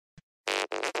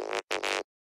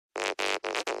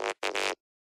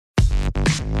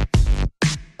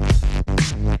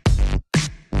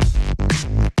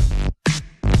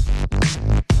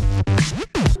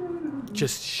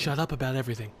up about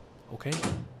everything. Okay?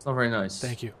 It's not very nice.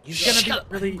 Thank you. He's gonna be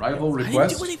really. Rival I didn't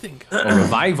request. do anything. A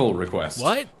revival request.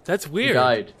 What? That's He weird.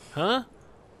 died. Huh?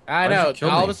 I Why'd you know. kill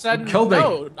All me? of a sudden, You killed me.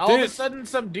 no. All of a Dude. sudden,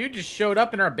 some dude just showed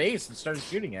up in our base and started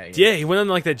shooting at you. Yeah, he went on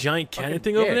like that giant cannon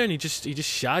thing over dick. there, and he just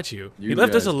shot you. You He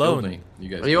left us guys killed alone. me. You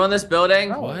guys. Are you on this building?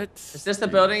 What? Is this the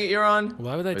building that you're on?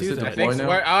 Why would I Is do it that? I think so.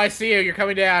 now? Oh, I see you. You're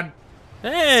coming down.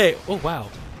 Hey! Oh wow.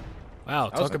 Wow,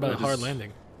 was talk about a like- hard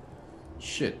landing.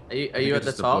 Shit. Are you I think I at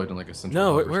the just top? deployed in, like, a central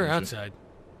No, hub or we're some shit. outside.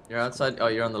 You're outside. Oh,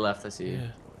 you're on the left. I see you.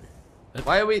 Yeah.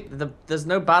 Why are we? There's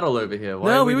no battle over here.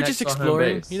 Why No, are we were next just to our home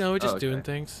exploring. base? You know, we're just Oh, doing okay.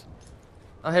 things.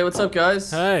 Oh, hey, what's up, guys?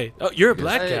 Hey. Oh, you're a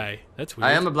black Hey. guy. That's weird.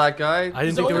 I am a black guy. I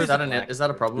didn't think there was. Is that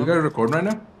a You problem? guys recording right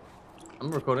now? I'm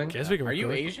recording. Guess we can Are you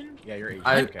record. Asian? Yeah, you're Asian.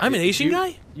 I- Okay. I'm an Asian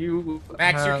guy. You,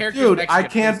 Max, your character. Dude, I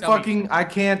can't I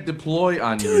can't deploy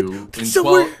on you in so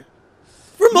 12.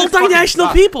 We're This fucking multinational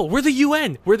sucks. people. We're the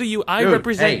UN. We're the U. I Dude,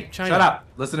 represent hey, China. shut up.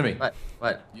 Listen to me.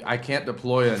 What? I can't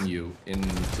deploy on you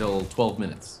until 12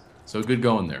 minutes. So good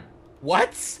going there.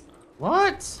 What?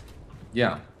 What?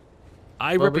 Yeah.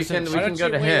 I Well, we represent. can- Why we don't go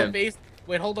you to wait, him.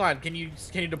 Wait, hold on. Can you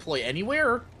deploy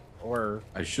anywhere? Or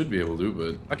I should be able to,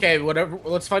 but okay, whatever.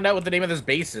 Let's find out what the name of this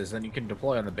base is, then you can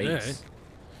deploy on the base. Alright.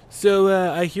 So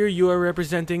I hear you are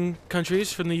representing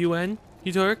countries from the UN.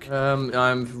 You Turk?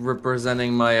 I'm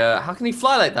representing my. How can he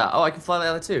fly like that? Oh, I can fly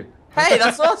like that too. Hey,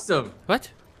 that's awesome.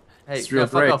 What? Hey, it's no, real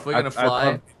fuck great. off. We're gonna I fly.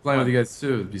 love playing with you guys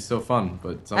too. It'd be so fun,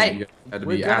 but some Hey, of you guys had to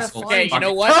we're be gonna assholes. fly. Okay, you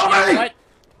know what? Oh You know my- what?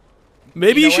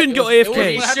 Maybe you, know what? shouldn't go It was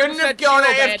AFK. You shouldn't have gone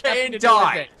AFK and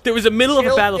died. There was a middle of a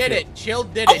Chill did battlefield. it. Chill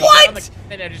did Oh, it. He got on what? the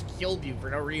cannon and just killed you for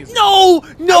no reason. No,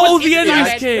 no, the It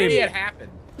enemies came. It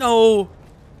happened. No,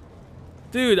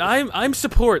 dude, I'm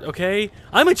support. Okay,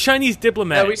 I'm a Chinese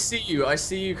diplomat. Yeah, we see you. I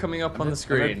see you coming up on the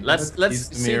screen. I'm Let's at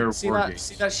see Izmir War Games.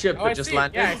 that ship Oh, I that just see it.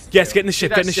 landed. Yeah, I see Yes, it. get in the See ship.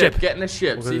 that Get in the ship. Get in the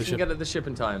ship. We'll So go you to can the get at the ship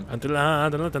in time. Wait,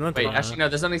 Wait, actually no.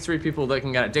 There's only 3 people that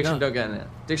can get it. Diction No. don't get in it.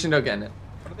 Diction don't get in it.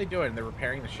 What are they doing? They're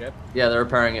repairing the ship. Yeah, they're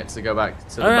repairing it to go back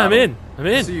to the All right, I'm battle. in. I'm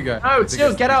in. See you guys. No,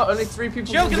 Chill, get out. Only 3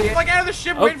 people. Chill, can get the get fuck out of the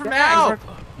ship. Oh, Wait for get Max. out.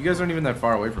 You guys aren't even that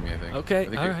far away from me, I think. Okay, I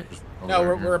think all you're right. just over No,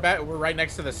 here. we're right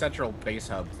next to the central base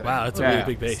hub thing. Wow, that's a Yeah. really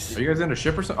big base. Are you guys in a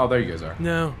ship or something? Oh, there you guys are.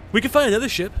 No, we can find another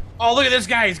ship. Oh, look at this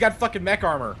guy. He's got fucking mech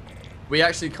armor. We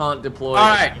actually can't deploy. All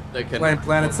right. They can.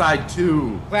 PlanetSide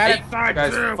 2. PlanetSide You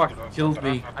guys 2. fucking killed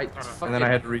me. I And fucking. then I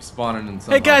had to respawn in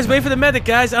some. Hey guys, wait for the medic,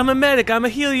 guys. I'm a medic. I'ma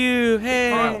heal you.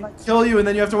 Hey. Kill you, and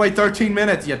then you have to wait 13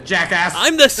 minutes, you jackass.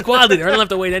 I'm the squad leader. I don't have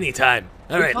to wait any time.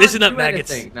 All We right, can't listen up, do maggots.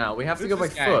 anything Now we have to Who's go by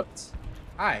this guy? foot.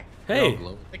 Hi. Hey,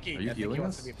 Hello, I think he- Are I you think he healing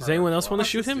wants us? to be does anyone else want to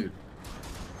shoot This him? dude.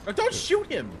 Oh, don't shoot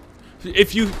him.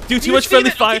 If you do too You much see friendly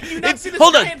that- fire, okay, you not see this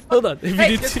hold on, guy in- hold on. If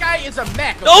Hey, you do this too... guy is a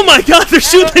mech. Oh my God, they're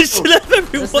shooting the Ow. shit out of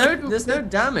everyone. There's no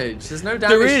damage. There's no There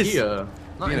damage is. here.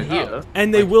 Not in Yeah. here.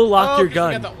 And they will lock your You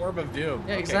gun. got the orb of doom.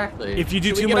 Yeah, Okay. exactly. If you do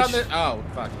Should we too get much. on the- Oh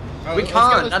fuck. Oh, we let's get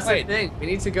on can't. this That's the plane. thing. We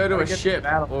need to go to a Gotta get to ship. the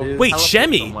battle, or dude. Wait, teleport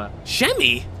Shemmy? somewhere.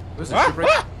 Shemmy? There's a Ah, ship right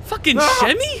ah, Fucking Ah!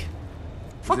 Shemmy?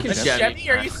 Fucking Is it Shemmy. Shemmy,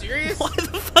 are you serious? Why the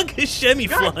fuck is Shemmy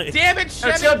God flying? damn it,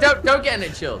 No, Shemmy! chill. Don't get in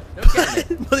it. Chill. Don't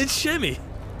get in it. But it's Shemmy.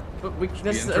 But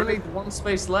there's enter only it? 1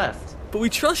 space left. But we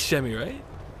trust Shemmy, right?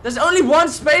 There's only 1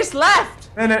 space left.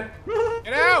 in it.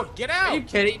 Get out! Get Are you out!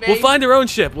 kidding me? We'll find our own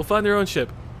ship. We'll find our own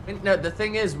ship. No, the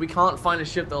thing is, we can't find a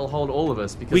ship that'll hold all of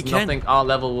us because We can. nothing our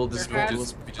level will destroy.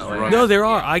 has- We just Oh, run. No, there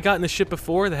are. I got in the ship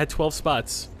before that had 12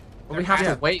 spots. Well, we have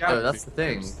Yeah, to wait gotta though. That's be. the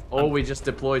thing. Or we just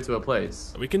deploy to a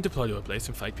place. We can deploy to a place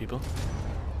and fight people.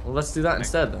 Well, let's do that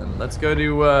instead then. Let's go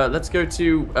to.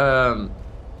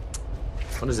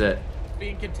 What is it? It's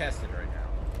being contested right now.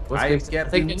 What's I it? get I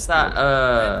think the it's that.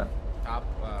 Top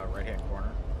right hand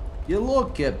corner. Hello,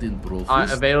 Captain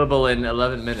Brofist. Available in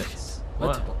 11 minutes.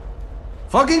 What?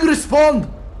 Fucking respond!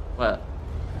 What?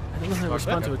 I don't know how to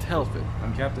respond to a tell.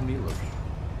 I'm Captain Milos.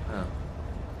 Oh.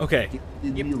 Okay.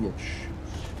 Captain Milos.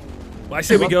 Well, I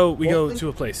say we go to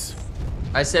a place.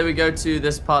 I say we go to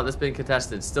this part that's been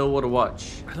contested. Stillwater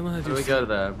Watch. I don't know how to How do we do go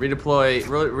there? Redeploy.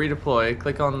 Redeploy.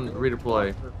 Click on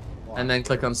redeploy, and then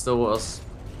click on Stillwater's.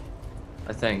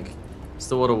 I think.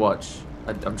 Stillwater Watch.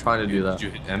 I'm trying to do that.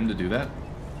 Did you hit M to do that?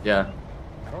 Yeah.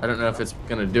 I don't know if it's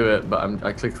gonna do it, but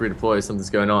I clicked redeploy. Something's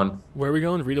going on. Where are we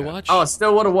going? Read a watch? Oh,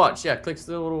 Stillwater Watch. Yeah, click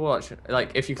Stillwater Watch.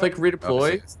 Like if you click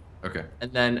redeploy, Okay.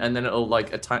 and then it'll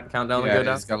like a countdown will Yeah, go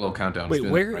down. it's got a little countdown. Wait, It's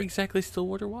doing where it right. exactly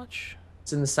Stillwater Watch?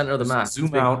 It's in the center of the Just map. zoom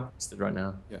It's being out. contested right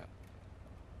now. Yeah.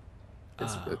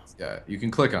 Ah. It's, yeah, you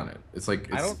can click on it. It's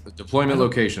like I it's don't- the deployment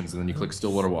locations, and then you click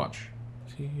Stillwater Watch.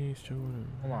 See, Stillwater.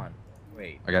 Hold on.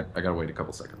 Wait. I gotta wait a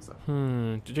couple seconds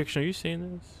though. Diction, are you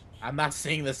seeing this? I'm not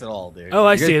seeing this at all, dude. Oh,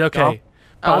 I You see it. guys- Okay.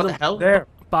 Oh, what the hell? There.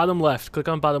 Bottom left. Click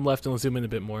on bottom left and we'll zoom in a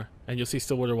bit more, and you'll see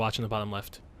Stillwater Watch on the bottom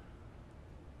left.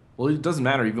 Well, it doesn't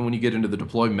matter even when you get into the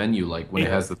deploy menu, like when it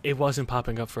has the. It wasn't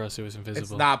popping up for us. It was It's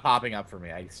invisible. not popping up for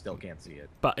me. I still can't see it.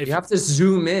 But if You have to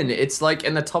zoom in. It's like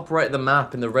in the top right of the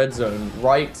map in the red zone,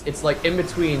 right? It's like in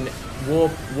between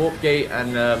warp gate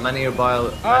and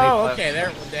Maniobile. Oh, okay.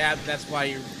 That's why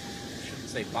you shouldn't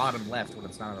say bottom left when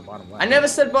it's not on the bottom left. I never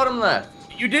said bottom left.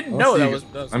 You didn't I know don't that see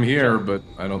was. I'm here, but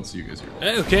I don't see you guys here.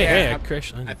 okay, Yeah, hey, I'm-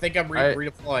 Chris. I think I'm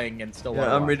redeploying and still.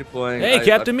 Yeah, I'm redeploying. Hey,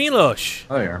 Captain Milos.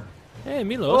 Oh, yeah. Hey, Oh,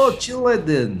 Milos.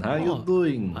 Chilledin, how Oh, you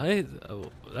doing?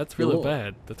 That's really Cool.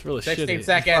 bad. That's really 16 shitty.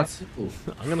 seconds.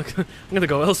 I'm gonna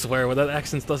go elsewhere where that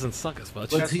accent doesn't suck as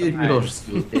much. Let's hear yours,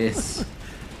 you ass.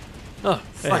 Oh,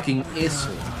 hey, Fucking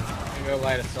asshole. I'm gonna go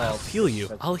light assault. I'll heal you.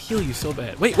 I'll heal you so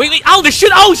bad. Wait. Oh, the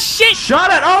shit! Oh shit!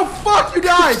 Shut it! Oh, fuck, you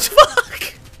died!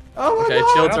 Fuck! Oh my Okay, god!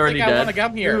 I Shield's don't already think I want to dead.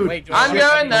 come here. Dude, Wait, do I I'm wanna-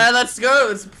 going there. Let's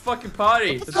go. It's a fucking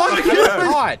party. Let's fuck fucking you. go.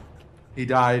 God. He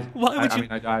died. Why would I you-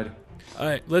 mean, I died. All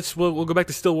right, we'll go back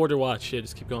to Stillwater Watch. Yeah,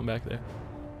 just keep going back there.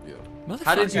 Yeah. Motherfucker.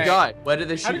 How did you Okay. die? Where did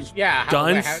they How shoot? did, yeah. How,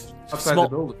 Guns? how- Outside small, the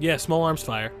building. Yeah, small arms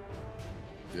fire.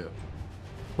 Yeah.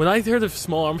 When I heard of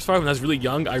small arms fire when I was really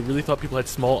young, I really thought people had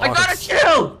small I arms. got a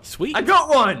kill. Sweet. I got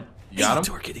one. You got him?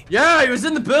 Door kitty. Yeah, he was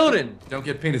in the building. Don't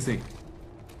get penisy.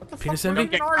 What the Penis fuck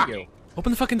envy? are you?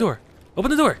 Open the fucking door. Open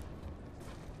the door.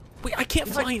 Wait, I can't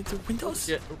fly into windows.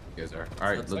 Shit. You guys are.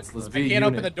 Alright, let's I be a can't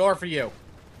open unit. the door for you.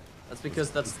 That's because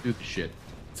that's. Let's do the shit.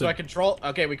 So I control.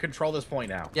 Okay, we control this point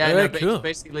now. Yeah, Alright, no, cool.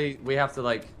 basically we have to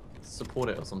like support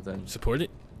it or something. Support it.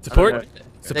 I don't Support. know.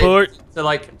 Support.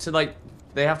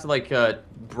 They have to like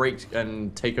break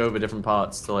and take over different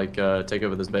parts to like take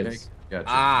over this base. Gotcha.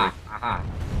 Aha.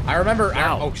 I remember.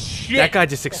 Ow. Oh shit. That guy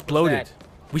just What was exploded. that?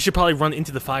 We should probably run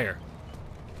into the fire.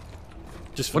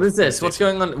 Just. What is this? What's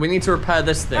going on? We need to repair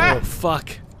this thing. Oh fuck!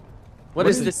 What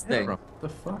is this thing? What the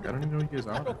fuck? I don't even know what you guys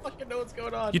I are. don't fucking know what's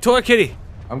going on. You tore a kitty.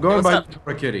 I'm going what's by up?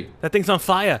 Tora Kitty. That thing's on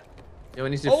fire. Yeah, we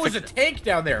need to Oh, fix there's a it. tank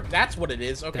down there. That's what it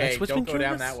is. Okay, That's what's don't been go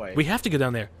down killing us? that way. We have to go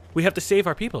down there. We have to save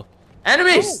our people.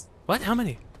 Enemies! What? How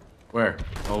many? Where?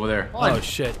 Over there. Come on. Oh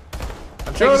shit!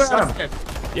 I'm Show taking them. shots at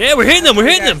him. Yeah, we're hitting them. We're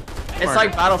hitting them. It's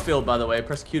like Battlefield, by the way.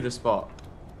 Press Q to spot.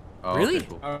 Oh, Really? okay,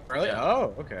 cool. Oh, really?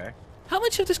 Oh, okay. How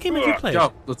much of this game have you played?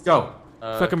 Go. Let's go.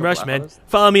 Fucking couple rush, man. hours.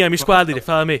 Follow me. I'm your squad leader.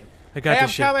 Follow me. I got Hey, I'm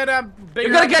this shit. coming. I'm bigger.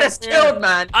 You're gonna get us killed,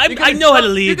 man. I You're gonna know how to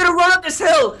run- lead. You're gonna run up this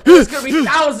hill. There's gonna be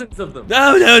thousands of them.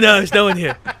 No, there's no one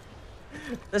here.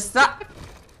 There's that.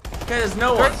 Okay, there's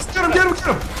no one. Get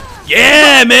him!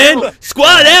 Yeah, man.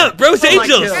 Squad out. Bros Oh my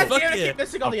Angels. God. God Fuck damn it, I yeah. keep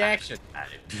missing all the action.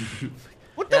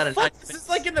 What Got the it. fuck? This is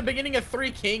like in the beginning of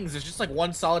Three Kings. It's just like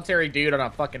one solitary dude on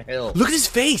a fucking hill. Look at his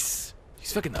face.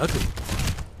 He's fucking ugly.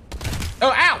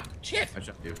 Oh, ow! Shit! I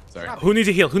shot you. Sorry. Who needs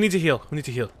a heal? Who needs a heal? Who needs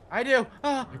a heal? I do.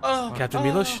 Oh, Captain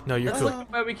Milos? No, you're Let's cool.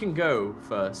 look where we can go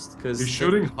first, because He's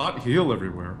shooting hot heel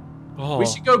everywhere. Oh, we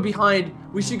should go behind.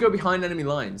 We should go behind enemy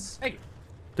lines. Hey,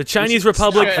 the Chinese should-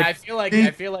 Republic. I feel like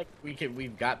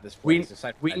we've got this. We place,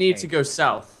 aside from we that need tank. to go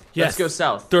south. Yes. Let's go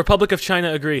south. The Republic of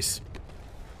China agrees.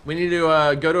 We need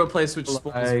to go to a place which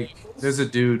spawns Like, vehicles. there's a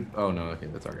dude. Oh no, okay,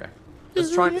 that's our guy.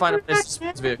 Let's try and find a place that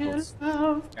spawns vehicles.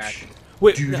 Gotcha.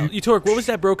 Wait, no, Utork, what was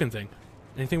that broken thing?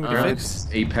 Anything we can fix?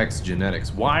 It's Apex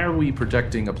Genetics. Why are we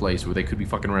protecting a place where they could be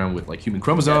fucking around with like human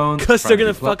chromosomes? Because they're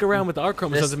gonna trying to fuck around with our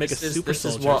chromosomes and make us super this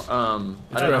is soldiers. what I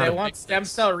It's don't know. right. They how to want fix stem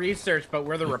this. cell research, but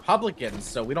we're the Republicans,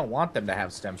 so we don't want them to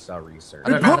have stem cell research. I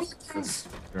don't know.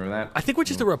 Remember that? I think we're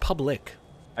just a republic.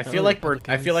 I feel like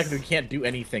we can't do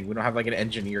anything. We don't have like an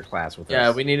engineer class with Yeah,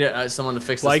 us. we need someone to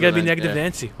fix this. Why you gotta be with an negative engineer.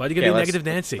 Nancy? Why do you Okay, gotta be let's- negative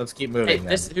Nancy? Let's keep Hey, moving.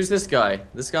 then. who's this guy?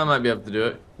 This guy might be able to do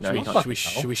it. No, he can't.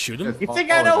 Should we shoot him? You think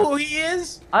I know who he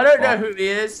is? I don't know who he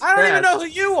is. I don't even Dad. know who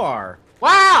you are.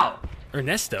 Wow.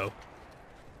 Ernesto?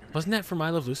 Wasn't that from I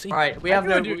Love Lucy? All right, we I have knew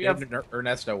no. a dude We have. named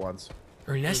Ernesto once.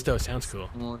 Ernesto sounds cool.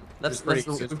 Let's, pretty-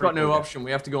 let's, it's we've got pretty no cool. option.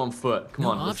 We have to go on foot. Come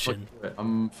No on. let's option. fucking do it.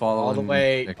 I'm following All the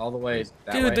way Nick.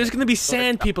 that Dude, way. there's gonna be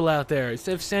sand people out there.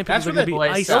 Instead of sand people, That's there's where gonna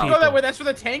the be ice Don't Don't go that way. people. That's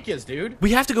where the tank is, dude.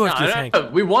 We have to go No, after the no, tank. no,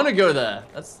 we want to go there.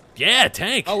 That's. Yeah,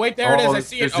 tank. Oh wait, there it is. I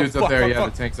see There's it. dudes Oh, up there. fuck, Yeah,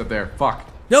 fuck. the tank's up there. Fuck.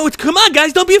 No, it's come on,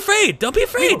 guys. Don't be afraid. Don't be We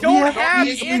afraid. don't have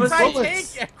these anti-tank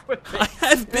bullets. I equipment.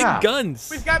 have big Yeah. guns.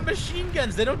 We've got machine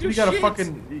guns. They don't do You got shit. a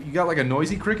fucking. You got like a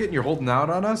noisy cricket and you're holding out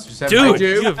on us. Just have Dude, do.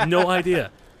 you have no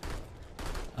idea.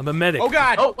 I'm a medic. Oh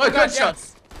god. Oh, God,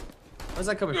 gunshots. Where's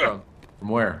that coming from? From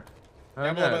where? I Down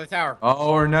don't below by know. the tower.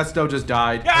 Oh, Ernesto just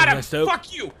died. Got him. Ernesto.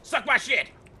 Fuck you. Suck my shit.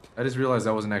 I just realized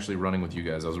I wasn't actually running with you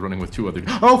guys. I was running with two other.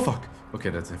 Oh fuck. Okay,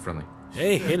 that's it. Friendly.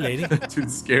 Hey, lady.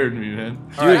 Dude scared me, man.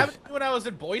 Dude, happened to me when I was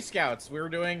in Boy Scouts. We were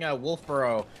doing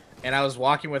Wolfboro, and I was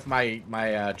walking with my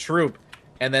troop,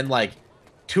 and then like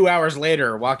 2 hours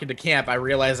later, walking to camp, I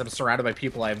realize I'm surrounded by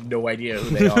people I have no idea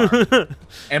who they are.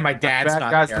 And my dad's Bad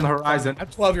not guys there. on the horizon. I'm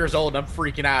 12 years old and I'm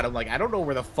freaking out. I'm like, I don't know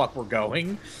where the fuck we're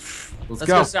going. Let's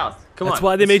go south. Come on. That's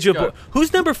why they made you. Go.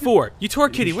 Who's number 4? You tore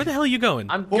kitty. Where the hell are you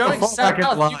going? I'm Pull going the fuck back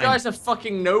south. in line. You guys are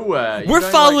fucking nowhere. We're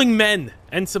following men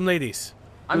and some ladies.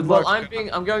 I'm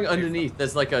going underneath.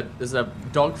 There's a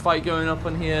dog fight going up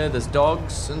on here. There's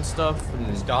dogs and stuff. And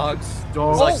There's dogs.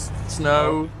 There's like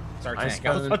snow. Sorry, Ice Tank. I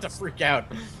was cone. about to freak out.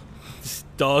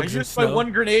 Dogs I and used my snow.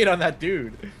 one grenade on that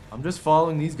dude. I'm just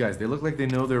following these guys. They look like they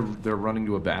know they're running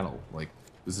to a battle. Like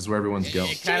this is where everyone's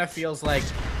going. It kind of feels like,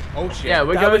 oh shit. Yeah,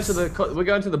 we're That going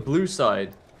was- to the blue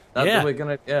side. Yeah. We're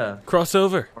gonna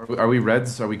Crossover. Are we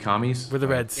Reds? Are we commies? We're the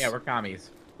Reds. Yeah, we're commies.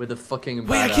 with the fucking.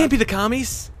 Wait, I badass. can't be the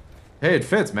commies. Hey, it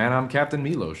fits, man. I'm Captain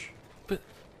Milos.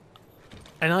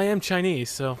 And I am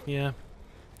Chinese, so yeah,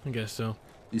 I guess so.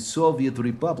 The Soviet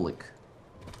Republic.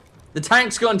 The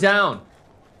tank's gone down.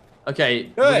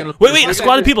 Okay. Wait, a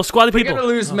squad of people, squad of We're people. gonna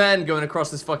lose men going across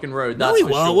this fucking road. No, That's we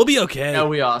for won't. sure. We'll be okay. No,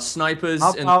 we are snipers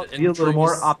How and, about and be a little trees.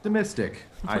 more optimistic?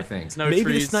 I think. There's no Maybe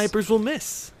trees. the snipers will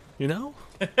miss. You know,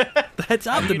 that's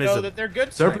How do you know optimism. that they're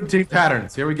good? Serpentine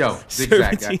patterns. Here we go. Zigzag.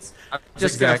 Serpentine. Guys. I'm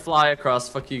just gonna Zigzag. fly across.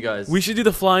 Fuck you guys. We should do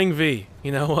the flying V.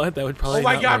 You know what? That would probably. Oh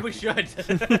my not god, work. we should.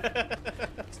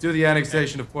 Let's do the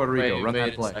annexation of Puerto Rico. Wait, Run wait that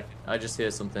a play. second. I just hear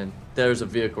something. There's a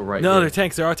vehicle right No, here. they're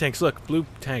tanks. There are tanks. Look, blue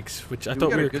tanks, which I We thought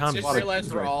got we a were good commies. Just spot.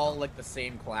 realized we're all like the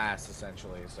same class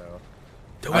essentially. So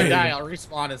Don't if I worry. die, I'll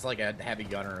respawn as like a heavy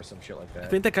gunner or some shit like I that.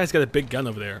 think that guy's got a big gun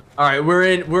over there. All right, we're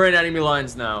in enemy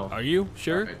lines now. Are you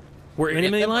sure? Alright. We're in Yeah,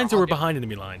 enemy they're lines or we're all- behind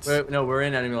enemy lines? No, we're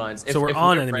in enemy lines. So we're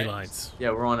on enemy friends- lines.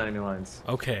 Yeah, we're on enemy lines.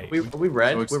 Okay. Are we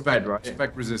red? So We're expect, red, right?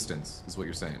 expect resistance, is what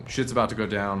you're saying. Shit's about to go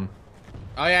down.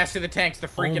 Oh yeah, I see the tanks. They're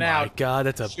Oh freaking my out. god,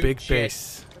 that's a Shoot big shit.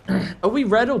 base. Are we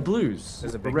red or blues?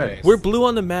 There's a big red. base. We're blue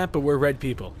on the map, but we're red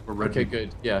people. We're red Okay, people. good.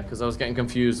 Yeah, because I was getting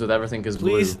confused with everything because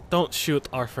Please blue. don't shoot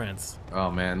our friends.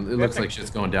 Oh man, it looks like shit's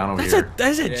going down over That's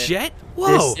here. a Yeah. jet?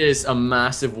 Whoa. This is a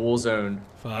massive war zone.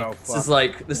 Fuck. Oh, This is fuck.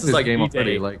 like this is This like game already.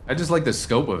 D-Day. Like I just like the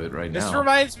scope of it right This now.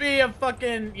 reminds me of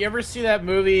fucking. You ever see that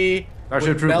movie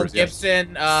Starship with Mel Troopers, yes.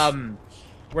 Gibson?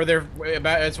 Where they're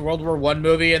about it's a World War I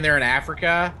movie and they're in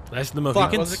Africa. That's the Fuck,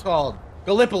 Mohicans? what's it called?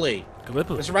 Gallipoli.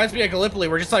 Gallipoli. This reminds me of Gallipoli.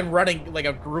 We're just like running, like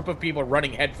a group of people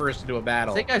running headfirst into a I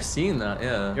battle. think I've seen that.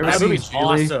 Yeah. You ever That seen movie's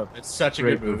Geely? awesome. It's such a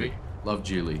Great good movie. Love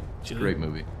Geely. Geely. Great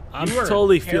movie. I'm You are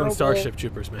totally terrible. feeling Starship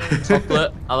Troopers, man.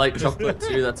 Chocolate. I like chocolate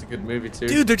too. That's a good movie too.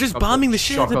 Dude, they're just Chocolate. bombing the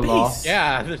shit out of the Chocolat. base.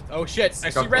 Yeah. Oh shit! I see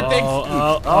Chocolate. red things.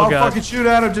 Oh, Oh, god. fucking shoot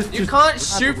at him! Just You can't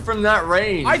shoot from that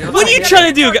range. I- You're What are you not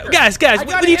trying to getting- do? Guys,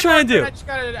 what are you trying to do?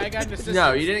 I got an assist.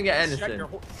 No, you didn't get Shut anything. your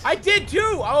I did too.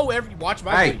 Oh, watch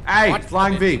my. Hey, video. hey, Watch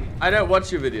flying my V. I don't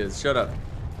watch your videos. Shut up.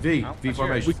 V. Oh, V that's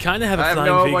formation. We kind of have I a have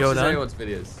flying no V watches going on. anyone's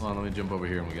videos. Hold on, let me jump over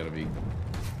here and we got a V.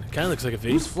 Kind of looks like a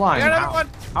V. Who's flying? Yeah, another How? one.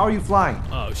 How are you flying?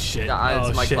 Oh shit. Yeah, it's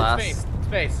oh my shit. class. Space.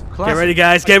 Space. Get ready,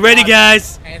 guys. Get ready,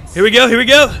 guys. Here we go. Here we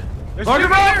go. There's Talk two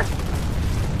about-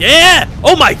 there. Yeah.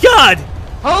 Oh my god.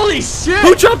 Holy shit!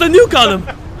 Who dropped a nuke on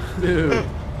them? Dude.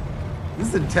 This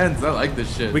is intense. I like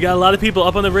this shit. We got a lot of people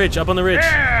up on the ridge. Up on the ridge.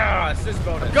 Yeah, assist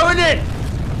bonus. Going in.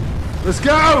 Let's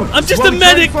go! I'm just What a we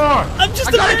medic. trained for. I'm just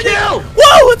I a got a medic. kill.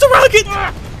 Whoa! It's a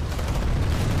rocket.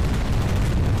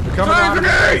 They're coming Sorry, on.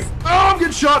 grenade. Oh, I'm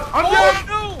getting shot. I'm dead.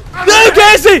 Oh No,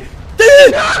 Casey.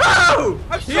 Dude. No!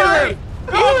 I'm Heal sorry. him.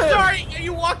 Oh, I'm sorry.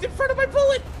 You walked in front of my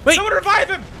bullet. Wait. Someone revive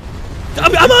him.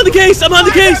 I'm on the case. I'm on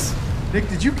the case. Nick,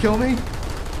 did you kill me?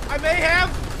 I may have.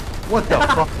 What the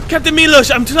fuck? Captain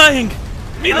Milos, I'm trying.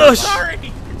 I'm Milos. sorry.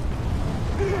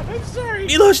 I'm sorry.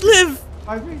 Milos, live.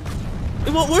 I mean,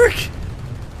 It won't work.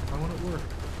 I want to work.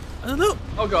 I don't know.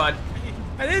 Oh god.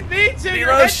 I didn't mean to. Your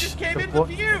head Milos. just came into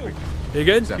view. You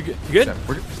good? You good? You good?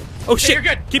 We're- Oh shit! you're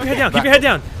good. Keep your head Okay. down. Keep your head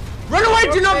down. Run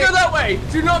away! Do not Okay. go that way!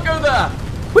 Do not go there!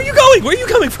 Where are you going? Where are you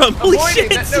coming from? Holy Avoiding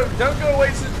shit! that- no, don't go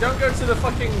away to don't go to the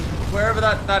fucking wherever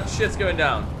that shit's going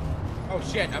down. Oh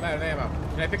shit! I'm out of ammo.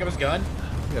 Can I pick up his gun?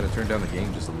 You gotta turn down the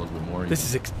game just a little bit more. This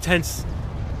is intense.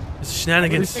 This is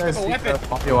shenanigans. Pick up a weapon.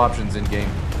 Audio options in game.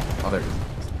 Oh, there it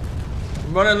is.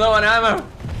 I'm running low on ammo.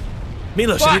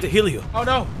 Milos, I Fuck. need to heal you. Oh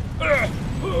no.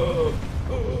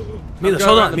 Milos, going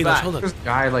hold around on. the Milos, back. hold on. There's a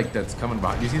guy like that's coming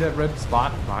behind. You see that red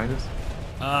spot behind us?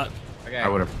 Okay. I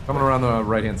whatever. Coming around the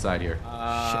right hand side here.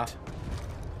 Shit.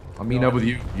 I'll meet up with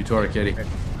you. You tore a kitty.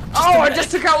 Oh, I just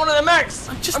took out one of the mechs.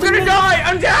 I'm just a gonna medic. die.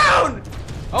 I'm down.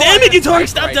 Damn it, you Torque! right,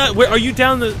 Stop right. down. Where are you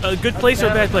down a good place or a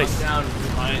bad place? I'm down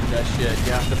behind that shit.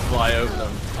 You have to fly over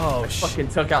them. Oh shit. Fucking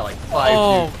took out like 5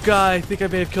 Oh dudes. god, I think I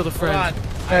may have killed a Hold on. friend.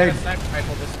 I have Hey. a sniper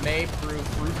rifle. This may prove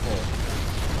fruitful.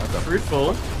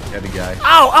 Fruitful. Heavy guy.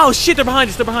 Ow! Oh shit! They're behind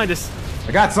us. They're behind us.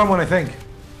 I got someone, I think.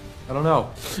 I don't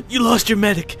know. You lost your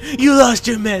medic. You lost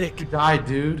your medic. You died,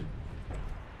 dude.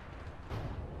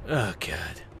 Oh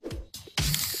god.